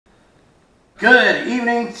Good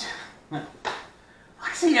evening.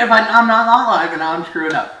 See if I'm not live and now I'm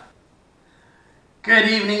screwing up. Good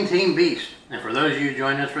evening, Team Beast. And for those of you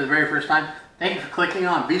joining us for the very first time, thank you for clicking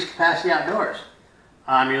on Beast Capacity Outdoors.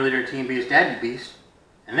 I'm your leader, Team Beast, Daddy Beast,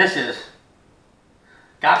 and this is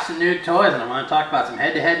got some new toys, and I want to talk about some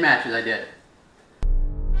head-to-head matches I did.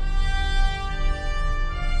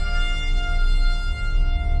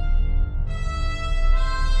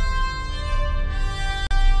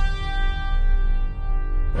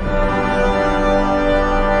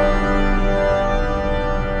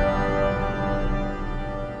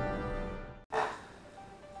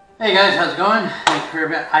 Hey guys, how's it going? Thank you for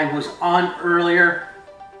everybody. I was on earlier,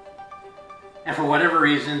 and for whatever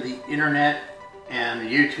reason, the internet and the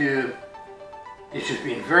YouTube is just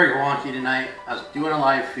being very wonky tonight. I was doing a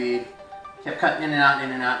live feed, kept cutting in and out,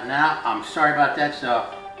 in and out, and out. I'm sorry about that, so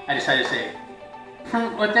I decided to say,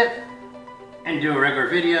 with it, and do a regular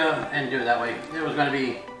video, and do it that way. It was going to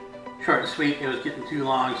be short and sweet. It was getting too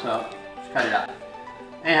long, so just cut it out.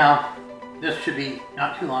 Anyhow, this should be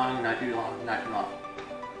not too long, not too long, not too long.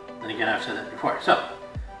 And again, I've said that before. So,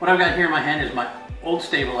 what I've got here in my hand is my old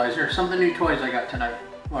stabilizer. Some of the new toys I got tonight,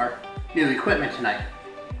 or new equipment tonight.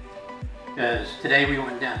 Because today we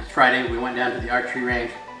went down, it's Friday, we went down to the archery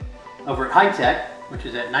range over at High Tech, which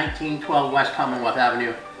is at 1912 West Commonwealth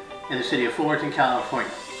Avenue in the city of Fullerton,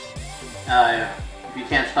 California. If you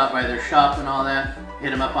can't stop by their shop and all that,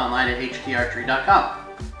 hit them up online at head2head.com.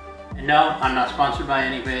 And no, I'm not sponsored by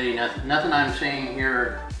anybody. Nothing I'm saying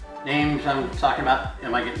here, names I'm talking about,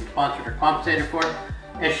 am I getting sponsored or compensated for?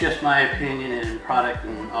 It's just my opinion and product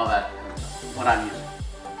and all that, what I'm using.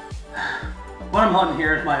 What I'm holding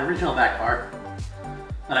here is my original back bar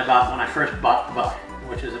that I bought when I first bought the bow,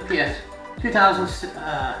 which is a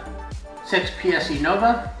 2006 PSE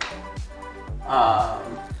Nova.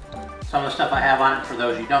 Some of the stuff I have on it, for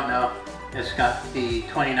those you don't know, it's got the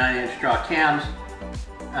 29-inch draw cams.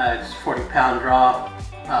 It's 40-pound draw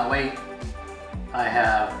weight. I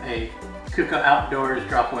have a Cuca Outdoors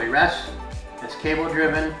drop-away rest. It's cable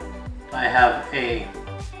driven. I have a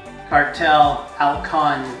Cartel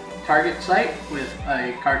alcon target sight with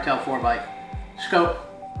a Cartel 4x scope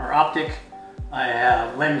or optic. I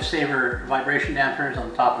have limb saver vibration dampeners on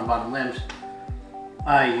the top and bottom limbs.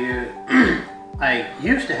 I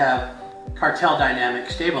used to have Cartel dynamic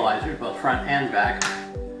stabilizers, both front and back,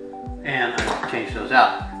 and I changed those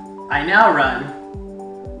out. I now run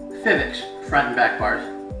fivics front and back bars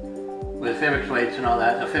with fivics weights and all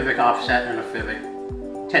that, a fivic offset and a fivic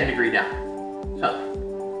 10 degree down. So,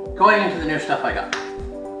 going into the new stuff I got.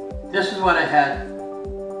 This is what I had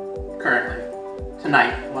currently,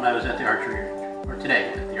 tonight, when I was at the archery range, or today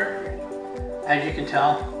at the archery range. As you can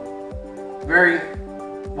tell, very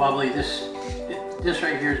wobbly. This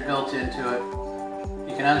right here is built into it.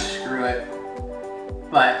 You can unscrew it,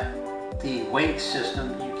 but the weight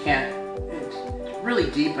system, you can't, it's really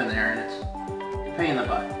deep in there, and it's a pain in the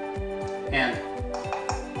butt. And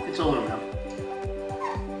it's aluminum.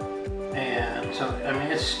 And so, I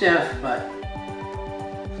mean, it's stiff, but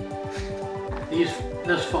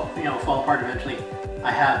this fall apart eventually.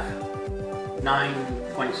 I have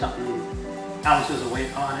 9-point-something ounces of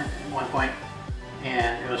weight on it at one point,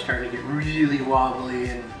 and it was starting to get really wobbly,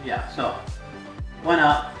 and yeah, so went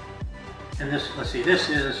up, and this, let's see, this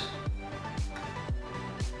is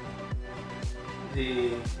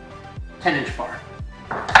the 10-inch bar.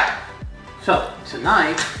 So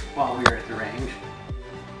tonight, while we were at the range,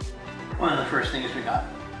 one of the first things we got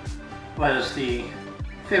was the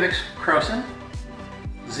fivics Croson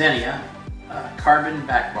Xenia carbon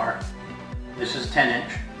back bar. This is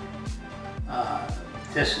 10-inch.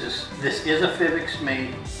 This is a fivics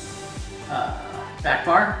made back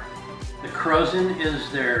bar. The Croson is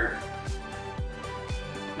their,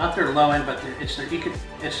 not their low end, but it's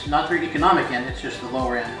not their economic end. It's just the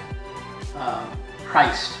lower end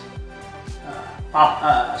priced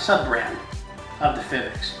sub-brand of the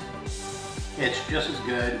fivics. It's just as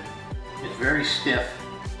good. It's very stiff.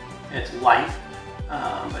 It's light,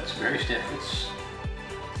 but it's very stiff. It's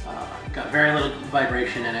got very little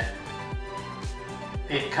vibration in it.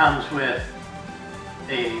 It comes with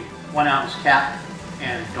a 1-ounce cap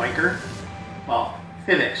and doinker. Well,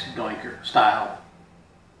 fivics doinker style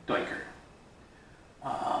doinker.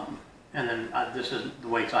 And then this is the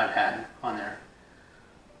weights I've had on there.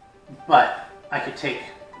 But I could take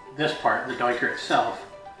this part, the doinker itself,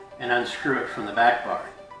 and unscrew it from the back bar.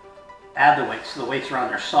 Add the weights. The weights are on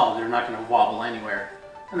there solid. They're not going to wobble anywhere.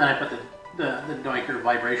 And then I put the doinker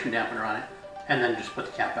vibration dampener on it, and then just put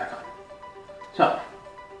the cap back on. So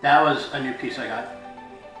that was a new piece I got.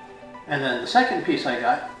 And then the second piece I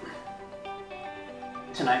got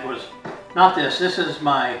tonight was not this. This is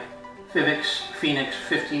my fivics Phoenix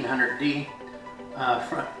 1500D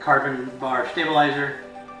front carbon bar stabilizer.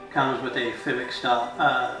 Comes with a fivics style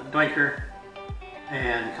doinker,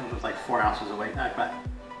 and comes with like 4 ounces of weight. Not quite.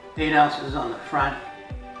 8 ounces on the front,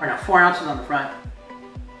 or no, 4 ounces on the front,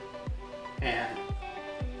 and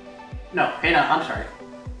no, 8 ounces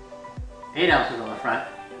on the front,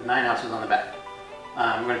 9 ounces on the back.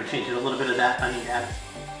 I'm going to be changing a little bit of that. I need to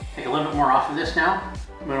take a little bit more off of this now.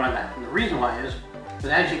 I'm going to run that. And the reason why is, because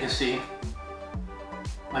as you can see,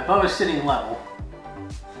 my bow is sitting level.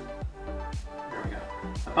 There we go.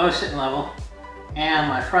 My bow is sitting level, and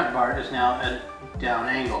my front bar is now at a down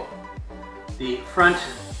angle. The front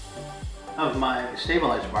of my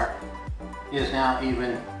stabilizer bar is now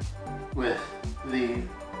even with the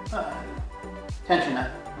tension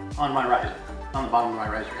nut on my riser, on the bottom of my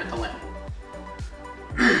riser at the limb.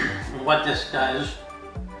 What this does,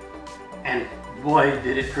 and boy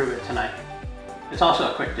did it prove it tonight, it's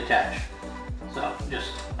also a quick detach. So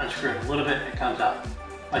just unscrew it a little bit, it comes out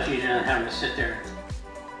much easier than having to sit there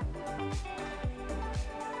and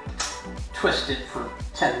twist it for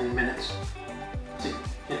 10 minutes. See,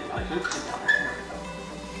 get down there. There we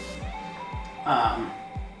go.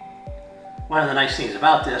 One of the nice things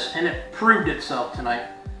about this, and it proved itself tonight,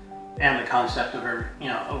 and the concept of her, you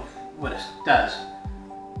know, of what it does,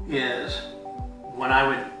 is when I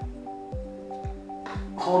would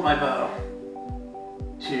hold my bow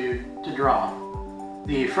to draw,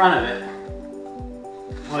 the front of it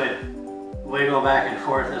would wiggle back and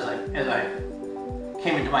forth as I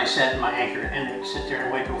came into my set and my anchor, and it would sit there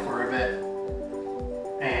and wiggle for a bit,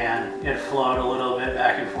 and it'd float a little bit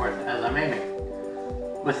back and forth as I'm aiming.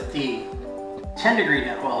 With the 10 degree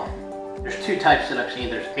net, well, there's two types that I've seen.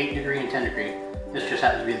 There's 8 degree and 10 degree. This just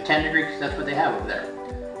happens to be the 10 degree because that's what they have over there.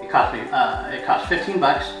 It cost me, it cost 15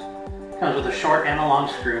 bucks. Comes with a short and a long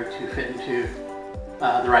screw to fit into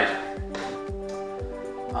the riser.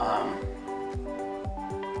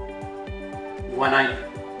 When I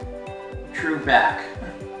drew back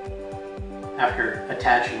after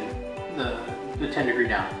attaching the 10 degree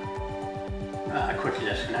down, quick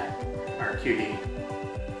disconnect, or QD.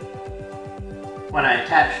 When I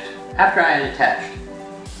attached, after I had attached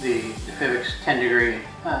the fivics 10 degree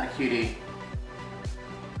QD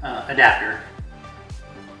adapter,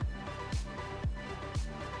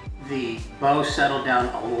 the bow settled down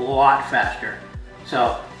a lot faster.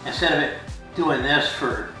 So instead of it doing this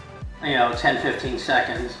for, you know, 10-15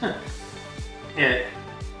 seconds, it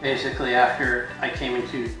basically, after I came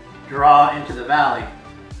into draw into the valley,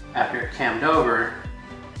 after it cammed over,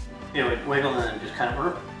 it would wiggle and then just kind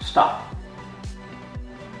of stop.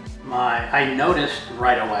 I noticed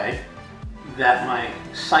right away that my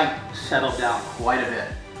sight settled down quite a bit.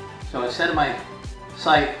 So instead of my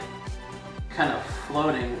sight kind of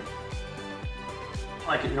floating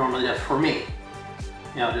like it normally does for me,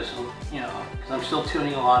 you know, just, you know, because I'm still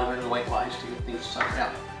tuning a lot of it weight-wise to get things to settle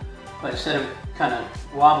down. But instead of kind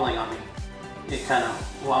of wobbling on me, it kind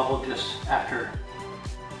of wobbled just after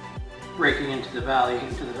breaking into the valley,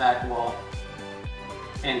 into the back wall,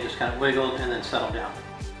 and just kind of wiggled and then settled down.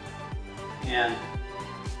 And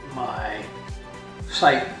my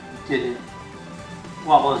sight didn't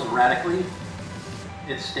wobble as erratically.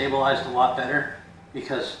 It stabilized a lot better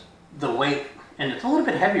because the weight, and it's a little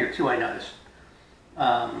bit heavier too, I noticed.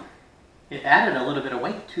 It added a little bit of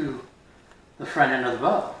weight to the front end of the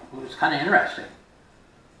bow. It was kind of interesting.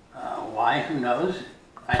 Why? Who knows?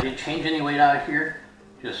 I didn't change any weight out of here,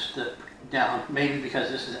 just down. Maybe because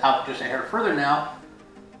this is out just a hair further now.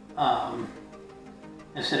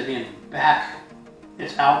 Instead of being back,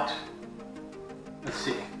 it's out. Let's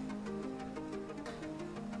see.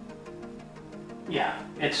 Yeah,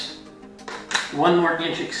 it's 1 more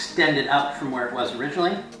inch extended out from where it was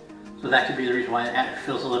originally. So that could be the reason why it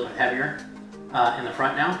feels a little bit heavier in the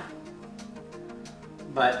front now.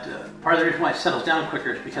 But part of the reason why it settles down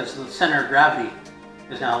quicker is because the center of gravity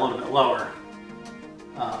is now a little bit lower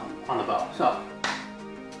on the bow. So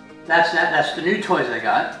that's that. That's the new toys I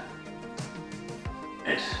got.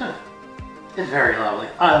 It's very lovely.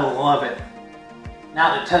 I love it.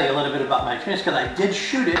 Now to tell you a little bit about my experience, because I did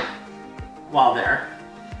shoot it while there,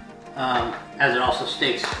 as it also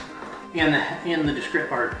states in the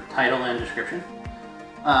description or title and description.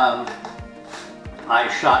 I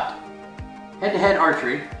shot head-to-head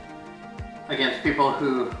archery against people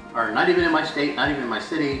who are not even in my state, not even in my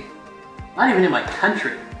city, not even in my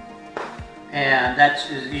country. And that's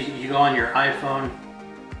you go on your iPhone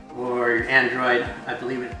or your Android, I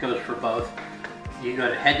believe it goes for both. You go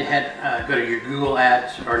to head-to-head, go to your Google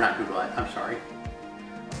ads, or not Google ads, I'm sorry.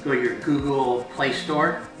 Go to your Google Play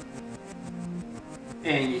Store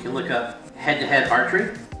and you can look up head-to-head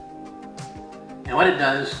archery. And what it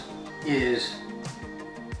does is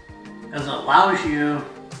it allows you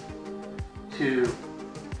to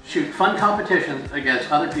shoot fun competitions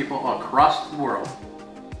against other people across the world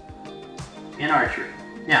in archery.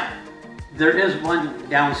 Now, there is one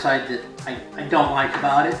downside that I don't like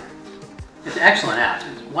about it. It's an excellent app.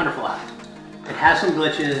 It's a wonderful app. It has some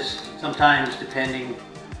glitches. Sometimes, depending,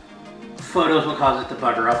 photos will cause it to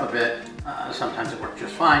butter up a bit. Sometimes it works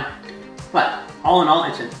just fine. But all in all,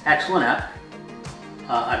 it's an excellent app.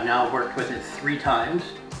 I've now worked with it 3 times,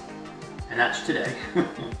 and that's today.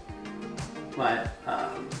 But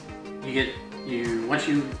once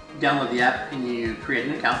you download the app and you create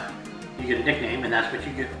an account, you get a nickname, and that's what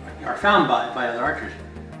you are found by other archers.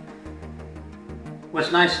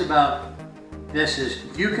 What's nice about this is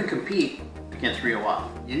you can compete against Rio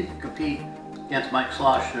Wild. You can compete against Mike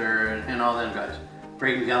Slosher and all them guys,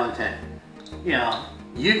 Braden Gallantin. You know,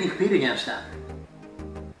 you can compete against them.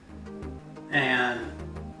 And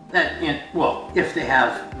that, well, if they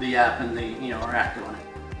have the app and they, are active on it.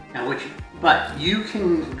 Now, but you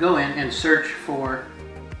can go in and search for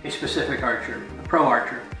a specific archer, a pro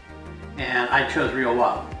archer, and I chose Rio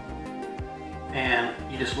Wild. And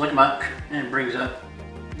you just look him up, and it brings up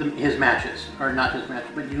his matches, or not his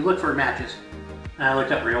matches, but you look for matches. And I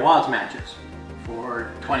looked up Rio Wild's matches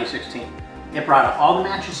for 2016. It brought up all the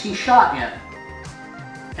matches he shot in,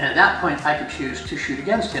 and at that point, I could choose to shoot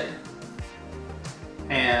against him.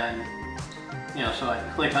 And so I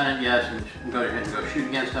click on it, yes, and go ahead and go shoot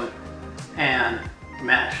against him, and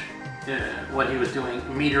match what he was doing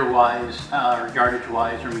meter-wise, or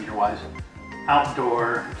yardage-wise, or meter-wise,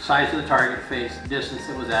 outdoor, size of the target face, distance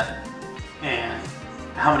it was at, and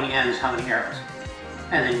how many ends, how many arrows.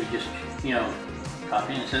 And then you just,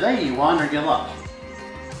 copy and say, hey, you won or you lost.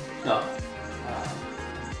 So,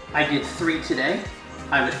 I did 3 today.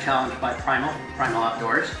 I was challenged by Primal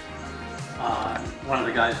Outdoors, one of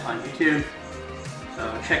the guys on YouTube.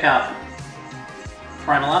 So check out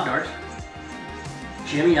Primal Outdoors,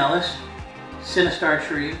 Jimi Ellis,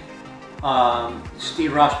 Sinastarchery,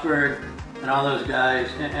 Steve Rosburg, and all those guys,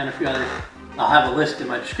 and a few others. I'll have a list in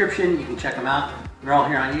my description. You can check them out. They're all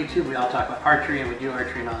here on YouTube. We all talk about archery, and we do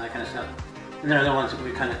archery and all that kind of stuff. And they're the ones that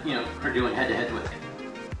we kind of, are doing head-to-head with.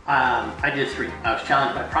 I did 3. I was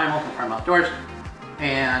challenged by Primal from Primal Outdoors,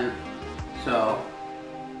 and so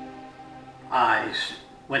I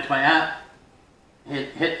went to my app,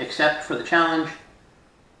 hit accept for the challenge,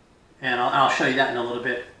 and I'll show you that in a little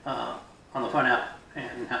bit on the phone app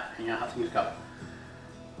and how things go.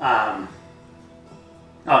 Oh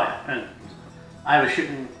yeah, and I was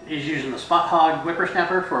using the Spot Hog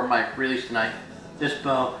Whippersnapper for my release tonight, this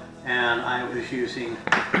bow, and I was using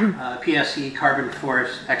PSC Carbon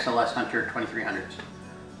Force XLS Hunter 2300s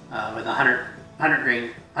with 100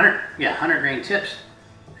 grain tips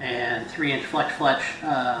and 3-inch fletch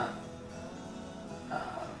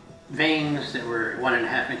vanes that were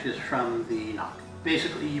 1.5 inches from the nock.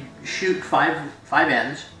 Basically, you shoot five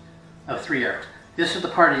ends of 3 arrows. This is the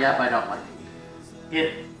part of the app I don't like.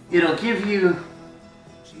 It'll give you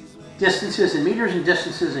distances in meters and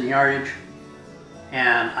distances in yardage,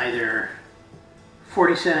 and either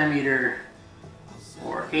 40 centimeter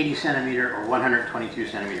or 80 centimeter or 122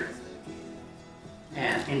 centimeter,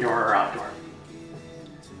 and indoor or outdoor.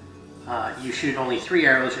 You shoot only 3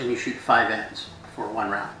 arrows and you shoot 5 ends for 1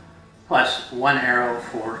 round, plus 1 arrow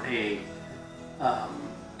for a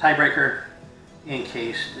tiebreaker in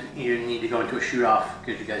case you need to go into a shoot-off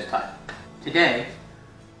because you guys tied. Today,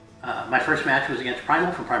 my first match was against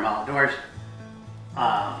Primal from Primal Outdoors.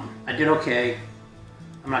 I did okay.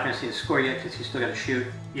 I'm not going to see the score yet because he's still got to shoot.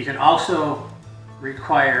 You can also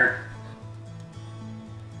require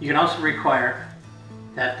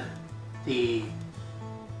that the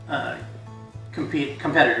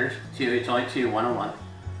competitors, it's only 2 1-on-1,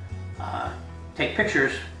 take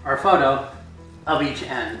pictures or a photo of each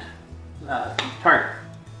end target.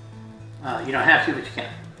 You don't have to, but you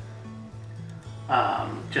can.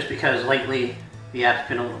 Just because lately the app's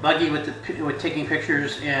been a little buggy with taking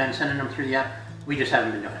pictures and sending them through the app. We just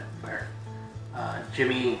haven't been doing it. Where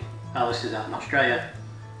Jimi Ellis is out in Australia,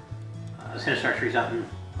 Sinastarchery's out in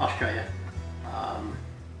Australia,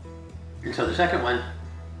 and so the second one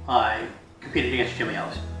I competed against Jimi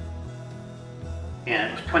Ellis,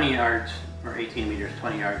 and it was 20 yards or 18 meters,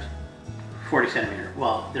 20 yards, 40 centimeter.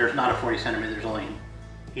 Well, there's not a 40 centimeter. There's only an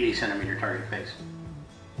 80 centimeter target face,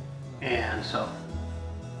 and so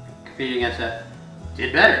competing against that,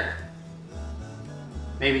 did better.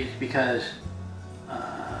 Maybe it's because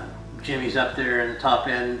Jimmy's up there in the top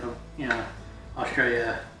end of,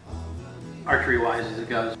 Australia, archery-wise as it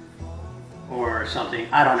goes. or something.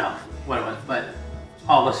 I don't know what it was, but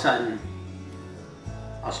all of a sudden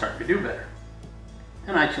I'll start to do better.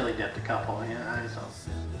 And I chili dipped a couple, so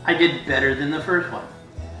I did better than the first one.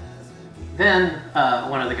 Then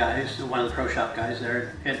one of the pro shop guys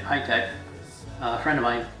there at High Tech, a friend of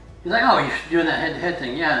mine, he's like, oh, you're doing that head-to-head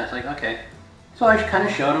thing. Yeah, and it's like, okay. So I kind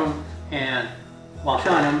of showed him, and while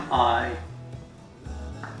showing him, I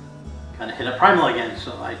kind of hit a Primal again.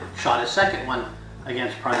 So I shot a second one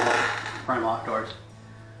against Primal Outdoors.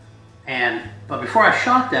 But before I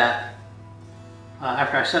shot that,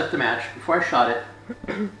 after I set up the match, before I shot it,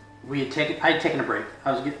 I had taken a break.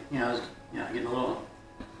 I was getting a little.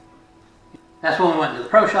 That's when we went to the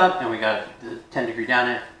pro shop, and we got the 10-degree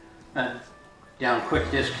down quick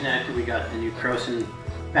disconnect. We got the new Croson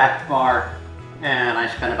back bar, and I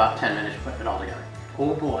spent about 10 minutes putting it all together.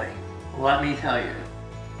 Oh boy, let me tell you,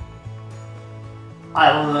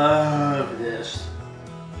 I love this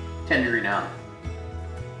 10-degree down.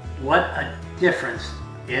 What a difference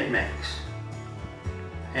it makes.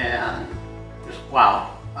 And just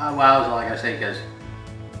wow. Wow is all I gotta say, because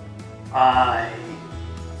I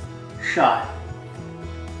shot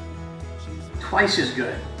twice as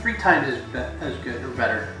good, 3 times as good or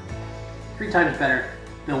better, 3 times better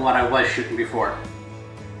than what I was shooting before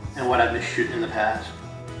and what I've been shooting in the past.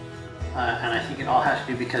 And I think it all has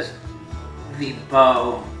to do because the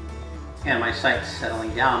bow and my sight's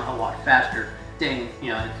settling down a lot faster.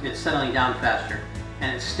 It's settling down faster,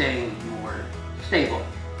 and it's staying more stable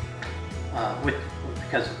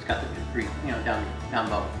because it's got the degree, down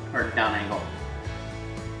bow or down angle.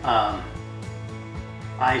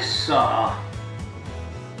 I saw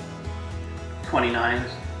 29s,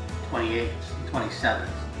 28s, and 27s.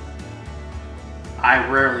 I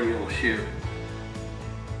rarely will shoot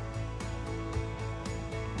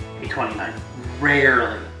a 29.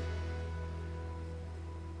 Rarely.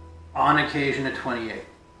 On occasion a 28.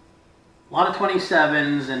 A lot of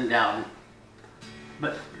 27s and down,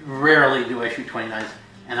 but rarely do I shoot 29s,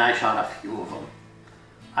 and I shot a few of them.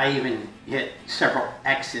 I even hit several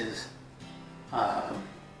X's on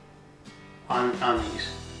these.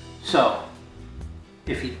 So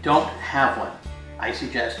if you don't have one, I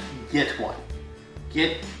suggest get one.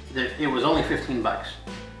 It was only 15 bucks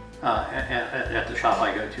at the shop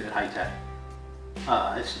I go to at High Tech.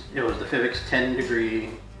 It was the fivics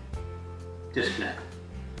 10-degree disconnect,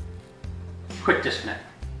 quick disconnect.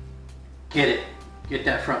 Get it. Get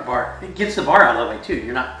that front bar. It gets the bar out of the way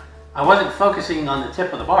too. I wasn't focusing on the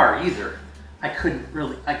tip of the bar either. I couldn't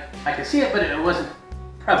really. I could see it, but it wasn't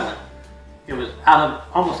prevalent. It was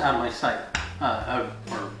almost out of my sight,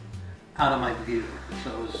 or out of my view.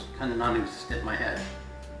 So it was kind of non-existent in my head.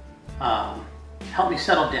 Helped me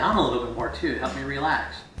settle down a little bit more too. It helped me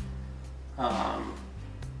relax.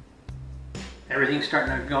 Everything's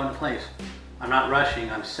starting to go into place. I'm not rushing.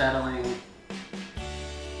 I'm settling,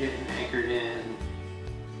 getting anchored in,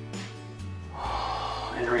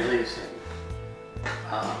 and releasing.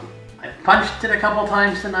 I punched it a couple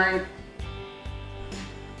times tonight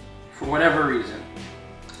for whatever reason.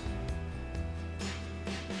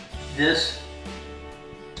 This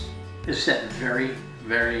is set very,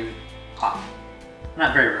 very hot.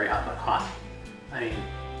 Not very, very hot, but hot. I mean,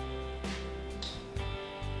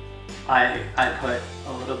 I put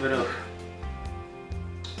a little bit of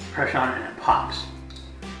pressure on it and it pops.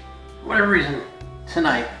 For whatever reason,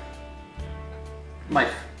 tonight, my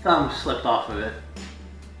thumb slipped off of it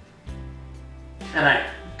and I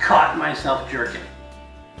caught myself jerking.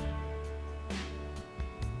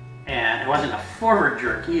 And it wasn't a forward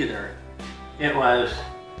jerk either. It was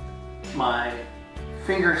my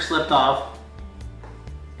finger slipped off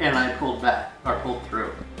and I pulled back, or pulled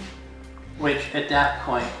through. Which at that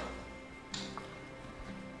point,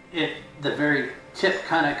 the very tip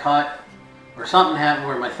kind of caught, or something happened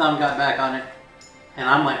where my thumb got back on it, and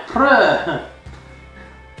I'm like, pruh!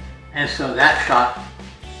 And so that shot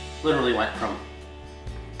literally went from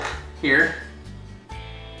here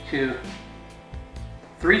to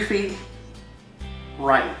 3 feet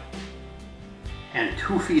right and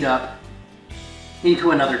 2 feet up into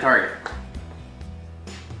another target.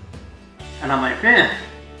 And I'm like, man,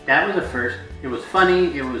 that was a first. It was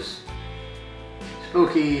funny, it was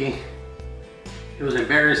spooky, it was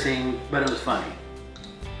embarrassing, but it was funny.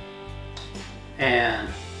 And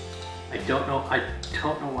I don't know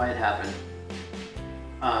why it happened.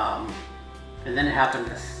 And then it happened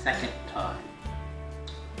a second time.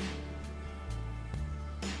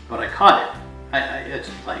 But I caught it. It's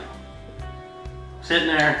like sitting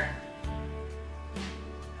there.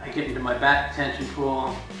 I get into my back tension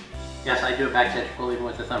pull. Yes, I do a back tension pull even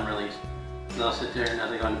with the thumb release. So I'll sit there and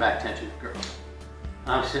as I go into back tension, girls.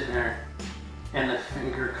 I'm sitting there and the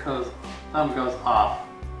thumb goes off.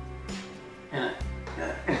 And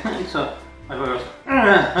so my boy goes,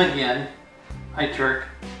 again. I jerk.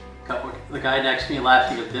 The guy next to me laughs.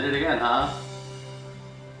 He goes, did it again, huh?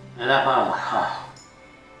 And that time I'm like, oh.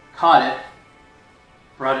 Caught it,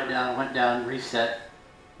 brought it down, went down, reset,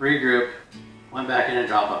 regrouped, went back in and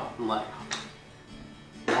dropped off. I'm like,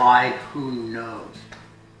 why? Who knows?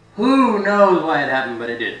 Who knows why it happened,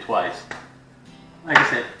 but it did twice. Like I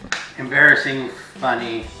said, embarrassing,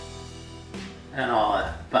 funny, and all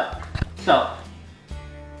that. But, so,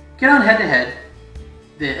 get on head2head,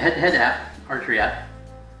 the head2head app, archery app.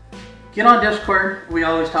 Get on Discord. We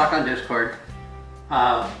always talk on Discord.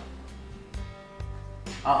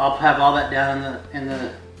 I'll have all that down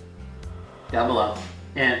down below,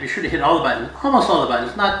 and be sure to hit all the buttons, almost all the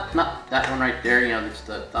buttons. Not that one right there. You know, it's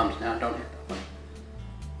the thumbs down. Don't hit that one.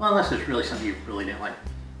 Well, unless it's really something you really didn't like.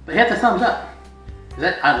 But hit the thumbs up.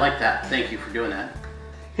 I like that. Thank you for doing that.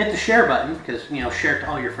 Hit the share button, because you know, share to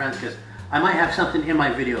all your friends, because I might have something in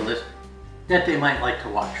my video list that they might like to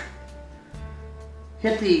watch.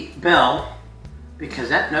 Hit the bell, because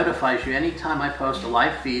that notifies you anytime I post a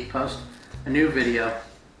live feed, post a new video,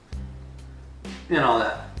 and all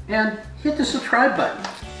that. And hit the subscribe button,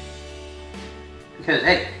 because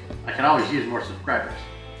hey, I can always use more subscribers.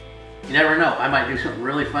 You never know, I might do something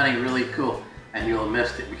really funny, really cool, and you'll have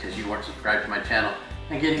missed it because you weren't subscribed to my channel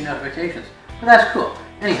and getting notifications. But that's cool.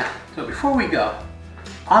 Anyhow, so before we go,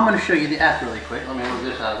 I'm going to show you the app really quick. Let me move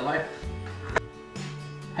this out of the way.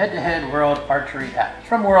 Head2head World Archery app. It's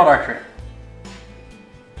from World Archery.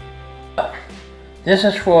 So, this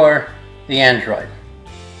is for the Android.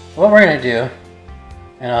 What we're going to do,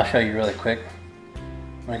 and I'll show you really quick.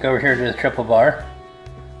 I'm going to go over here to the triple bar.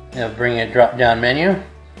 It'll bring you a drop down menu.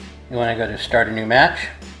 You want to go to start a new match.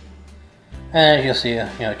 And as you'll see, you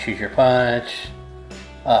know, choose your punch,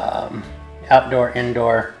 outdoor,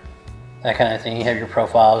 indoor, that kind of thing. You have your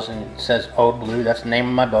profiles, and it says Old Blue. That's the name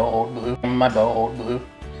of my bow, Old Blue. Name of my bow, Old Blue.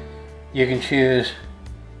 You can choose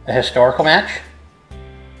a historical match.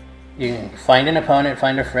 You can find an opponent,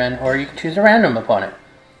 find a friend, or you can choose a random opponent,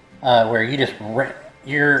 where you just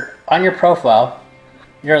you're on your profile.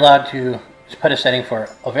 You're allowed to put a setting for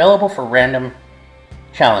available for random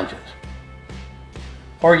challenges,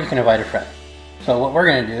 or you can invite a friend. So what we're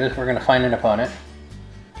going to do is we're going to find an opponent,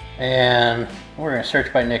 and we're going to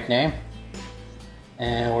search by nickname,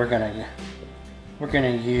 and we're going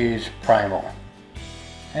to use Primal.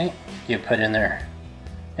 Okay, you put in their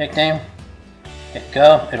nickname, hit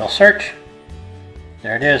go, it'll search.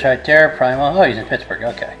 There it is right there, Primal. Oh, he's in Pittsburgh.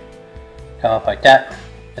 Okay, come up like that.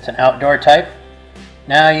 It's an outdoor type.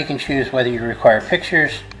 Now you can choose whether you require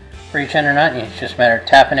pictures for each end or not. It's just a matter of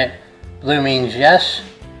tapping it. Blue means yes.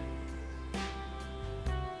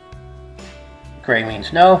 Gray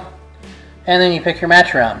means no. And then you pick your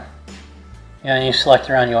match round. And you select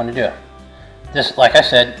the round you want to do. This, like I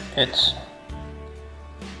said, this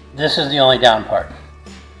is the only down part.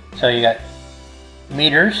 So you got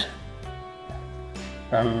meters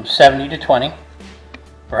from 70 to 20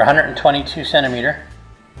 for 122 centimeter,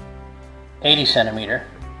 80 centimeter,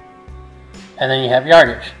 and then you have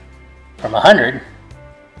yardage from 100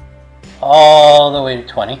 all the way to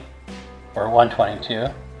 20 or 122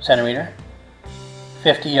 centimeter,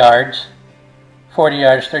 50 yards, 40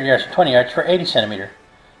 yards, 30 yards, 20 yards for 80 centimeter.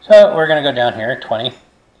 So we're going to go down here at 20.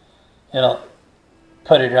 It'll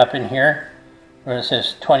put it up in here where it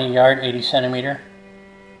says 20 yard, 80 centimeter.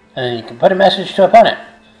 And then you can put a message to opponent.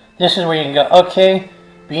 This is where you can go, okay,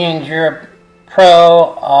 being you're a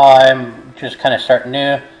pro, I'm just kind of starting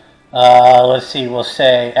new. Let's see, we'll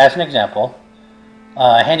say, as an example,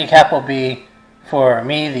 handicap will be for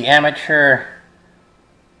me, the amateur,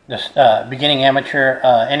 the beginning amateur,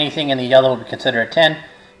 anything in the yellow would be considered a 10.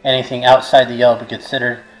 Anything outside the yellow would be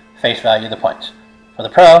considered face value of the points. For the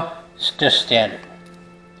pro, it's just standard.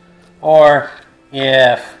 Or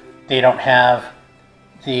if they don't have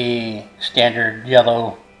the standard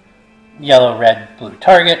yellow, red, blue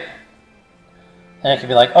target, then it could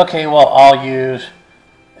be like, okay, well, I'll use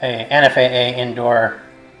a NFAA indoor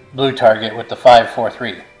blue target with the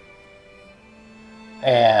 5-4-3.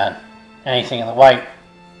 And anything in the white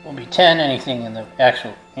will be 10, anything in the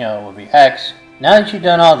actual, will be X. Now that you've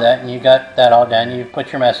done all that and you got that all done, you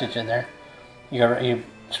put your message in there. You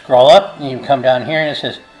scroll up and you come down here and it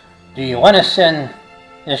says, do you want to send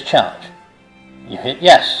this challenge? You hit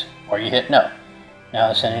yes or you hit no.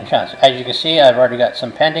 Now it's sending challenge. As you can see, I've already got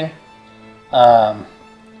some pending. Jimi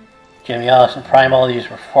Ellis and Primal, these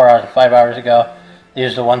were 4 hours and 5 hours ago.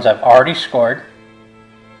 These are the ones I've already scored.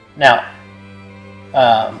 Now,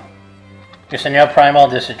 just so you know, Primal,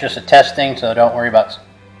 this is just a test thing, so don't worry about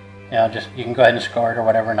You know, just you can go ahead and score it or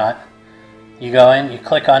whatever not. You go in, you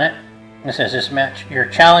click on it, and it says this match your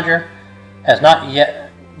challenger has not yet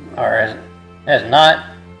or has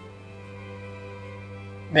not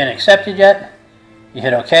been accepted yet. You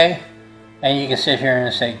hit OK, and you can sit here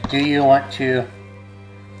and say, do you want to?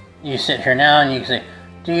 You sit here now, and you can say,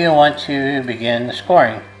 do you want to begin the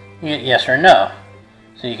scoring? You hit yes or no.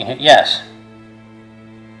 So you can hit yes.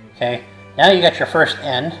 Okay. Now you got your first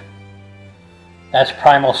end. That's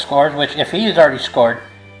Primal scores, which if he's already scored,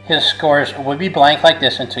 his scores would be blank like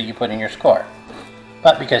this until you put in your score.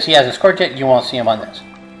 But because he hasn't scored yet, you won't see him on this.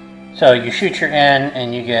 So you shoot your end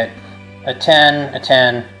and you get a 10, a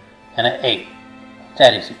 10, and an 8. It's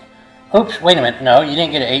that easy. Oops, wait a minute. No, you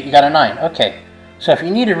didn't get an 8, you got a 9. Okay. So if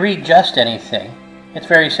you need to readjust anything, it's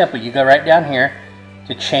very simple. You go right down here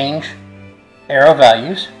to change arrow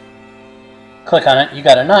values. Click on it. You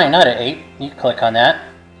got a 9, not an 8. You click on that.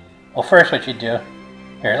 Well, first what you do,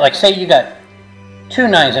 here, like say you got 2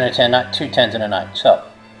 9s and a 10, not 2 10s and a 9. So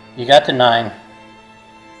you got the 9,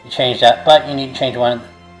 you change that, but you need to change one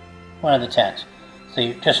of the 10s. So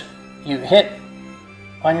you hit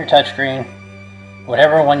on your touchscreen,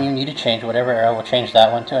 whatever one you need to change, whatever arrow will change that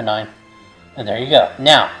one to a 9. And there you go.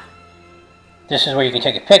 Now, this is where you can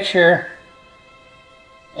take a picture,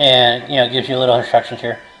 and it gives you little instructions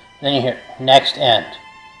here. Then you hit next end.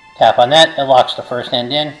 Tap on that, it locks the first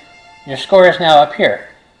end in. Your score is now up here.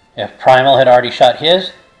 If Primal had already shot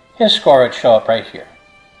his score would show up right here.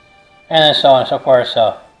 And then so on and so forth.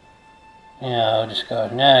 So, just go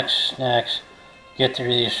next, get through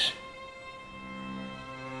these.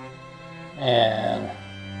 And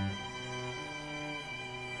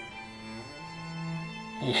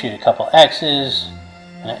you shoot a couple X's,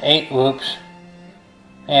 and an 8, whoops.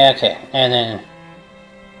 Okay, and then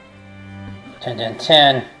 10, 10,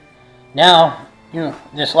 10. Now,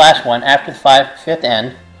 this last one, after the 5th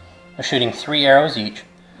end, of shooting 3 arrows each,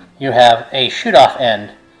 you have a shoot-off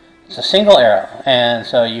end. It's a single arrow, and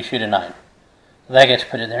so you shoot a 9. So that gets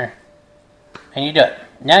put in there, and you do it.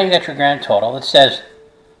 Now you got your grand total. It says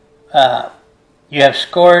you have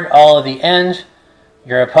scored all of the ends.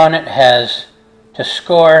 Your opponent has to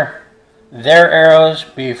score their arrows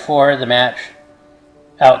before the match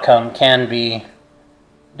outcome can be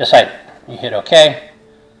decided. You hit OK.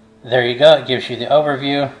 There you go. It gives you the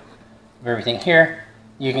overview of everything here.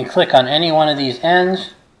 You can click on any one of these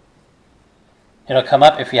ends. It'll come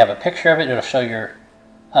up. If you have a picture of it, it'll show your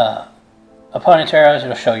opponent's arrows.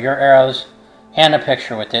 It'll show your arrows and a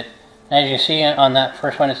picture with it. And as you see on that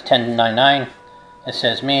first one, it's 1099. It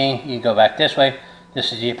says me. You go back this way.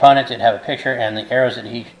 This is the opponent. It'd have a picture and the arrows that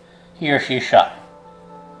he or she shot.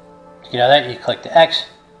 To get out of that, you click the X.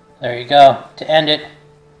 There you go. To end it,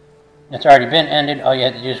 it's already been ended. All you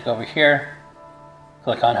have to do is go over here,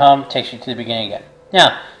 click on home, takes you to the beginning again.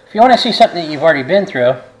 Now, if you want to see something that you've already been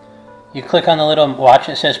through, you click on the little watch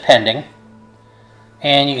that says pending,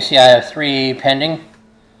 and you can see I have 3 pending.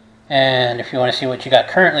 And if you want to see what you got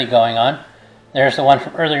currently going on, there's the one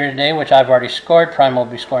from earlier today, which I've already scored. Primal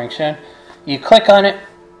will be scoring soon. You click on it.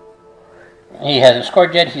 He hasn't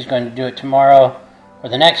scored yet. He's going to do it tomorrow or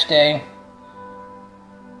the next day.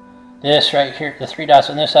 This right here, the 3 dots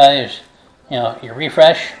on this side is, your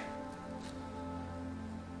refresh.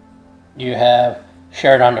 You have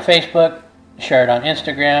share it onto Facebook, share it on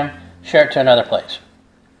Instagram, share it to another place.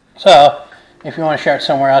 So, if you want to share it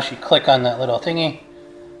somewhere else, you click on that little thingy,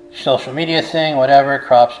 social media thing, whatever,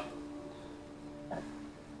 crops,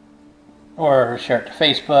 or share it to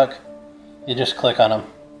Facebook. You just click on them.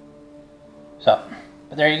 So,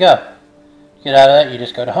 but there you go. Get out of that, you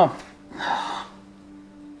just go to home.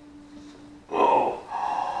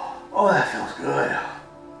 Oh, that feels good.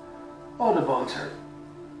 Oh, the bones hurt.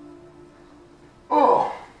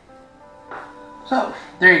 Oh. So,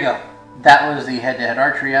 there you go. That was the head-to-head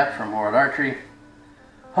archery app from World Archery.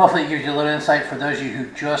 Hopefully it gives you a little insight for those of you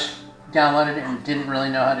who just downloaded it and didn't really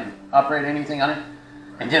know how to operate anything on it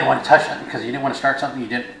and didn't want to touch it because you didn't want to start something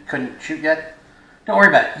you couldn't shoot yet. Don't worry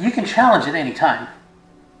about it. You can challenge at any time.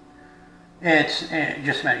 It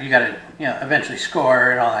just meant you got to eventually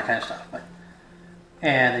score and all that kind of stuff.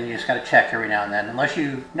 And then you just got to check every now and then. Unless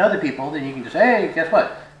you know the people, then you can just say, hey, guess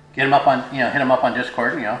what? Get them up on, hit them up on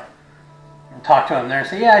Discord, and talk to them there and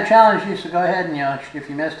say, yeah, I challenged you, so go ahead and, if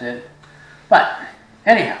you missed it. But,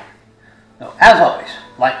 anyhow, so as always,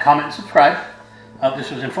 like, comment, and subscribe. I hope this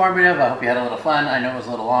was informative. I hope you had a little fun. I know it was a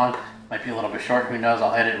little long. Might be a little bit short. Who knows?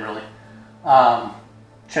 I'll edit, really.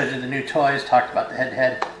 Shows you the new toys. Talked about the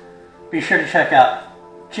head-to-head. Be sure to check out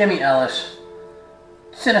Jimi Ellis,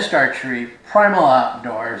 Sinastarchery, Primal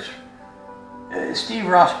Outdoors, Steve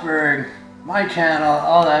Rosburg, my channel,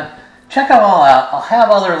 all that. check them all out. I'll have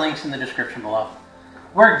all their links in the description below.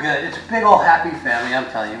 We're good. It's a big old happy family,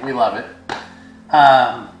 I'm telling you. We love it.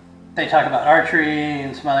 They talk about archery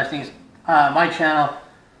and some other things. My channel,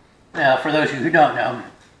 for those of you who don't know,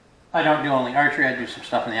 I don't do only archery. I do some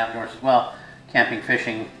stuff in the outdoors as well. Camping,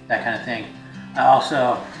 fishing, that kind of thing. I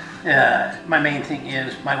also, my main thing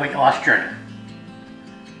is my weight loss journey.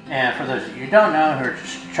 And for those of you who don't know, who are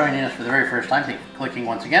just joining us for the very first time, thank you for clicking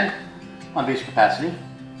once again on Beast Capacity.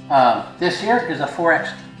 This here is a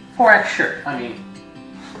 4X shirt. I mean,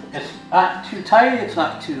 it's not too tight, it's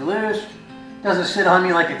not too loose. Doesn't sit on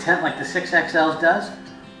me like a tent like the 6XLs does,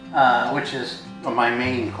 which is my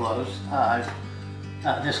main clothes.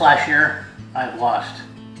 This last year, I've lost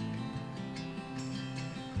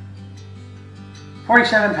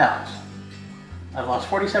 47 pounds. I've lost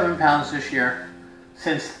 47 pounds this year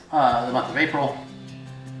since the month of April,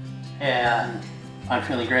 and I'm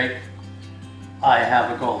feeling great. I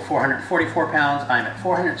have a goal of 444 pounds. I'm at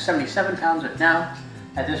 477 pounds now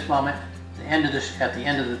at this moment. At the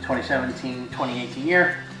end of the 2017-2018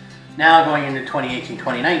 year. Now going into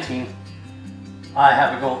 2018-2019, I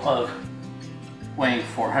have a goal of weighing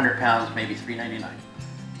 400 pounds, maybe 399.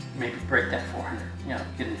 Maybe break that 400, you know,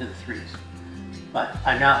 get into the threes. But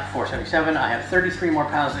I'm now at 477. I have 33 more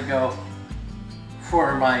pounds to go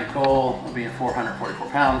for my goal of being 444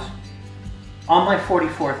 pounds on my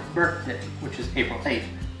 44th birthday, which is April 8th.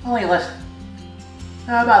 Only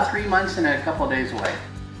about 3 months and a couple of days away.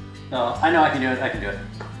 So I know I can do it, I can do it.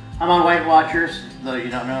 I'm on Weight Watchers, though you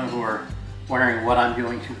don't know, who are wondering what I'm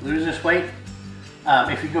doing to lose this weight.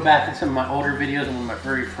 If you go back in some of my older videos, and one of my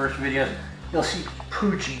very first videos, you'll see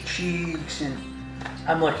poochy cheeks and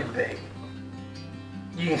I'm looking big.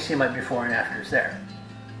 You can see my before and afters there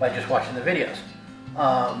by just watching the videos.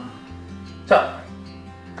 So,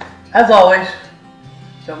 as always,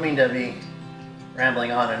 don't mean to be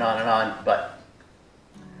rambling on and on and on, but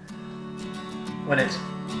when it's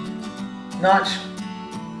not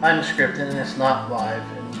unscripted and it's not live,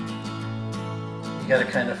 and you gotta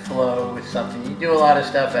kind of flow with something. You do a lot of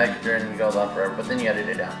stuff extra and it goes on forever, but then you edit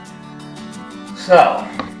it down. So,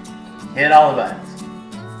 hit all the buttons.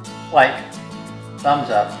 Like, thumbs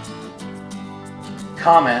up,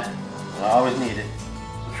 comment, I always need it.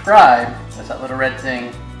 Subscribe, that's that little red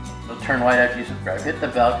thing. It'll turn white after you subscribe. Hit the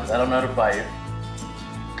bell because that'll notify you.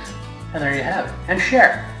 And there you have it. And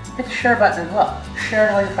share. Hit the share button as well. Share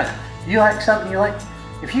it all your friends. You like something you like?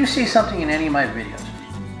 If you see something in any of my videos,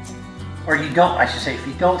 or you don't, I should say, if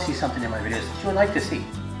you don't see something in my videos that you would like to see,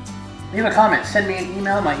 leave a comment, send me an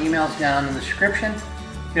email. My email's down in the description.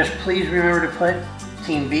 Just please remember to put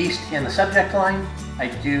Team Beast in the subject line. I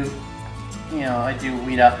do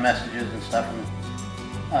weed out messages and stuff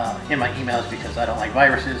in my emails because I don't like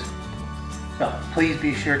viruses. So please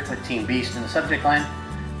be sure to put Team Beast in the subject line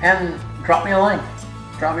and drop me a line.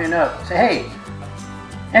 Drop me a note. Say, hey,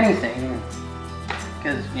 anything,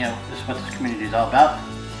 because you know this is what this community is all about.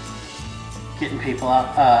 Getting people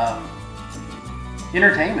out,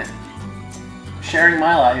 entertainment, sharing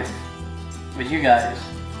my life with you guys.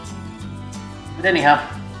 But anyhow,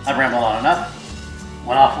 I've rambled on enough.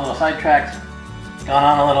 Went off a little sidetracked, gone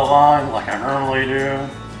on a little long like I normally do,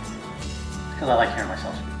 because I like hearing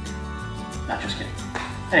myself speak. Not just kidding.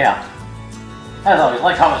 Anyhow, as always,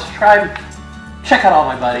 like, comment, subscribe. Check out all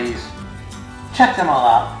my buddies. Check them all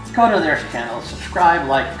out. Go to their channels, subscribe,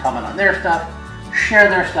 like, comment on their stuff, share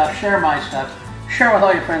their stuff, share my stuff, share with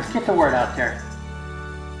all your friends, get the word out there.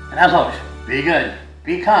 And as always, be good,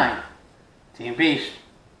 be kind. Team Beast,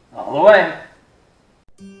 all the way.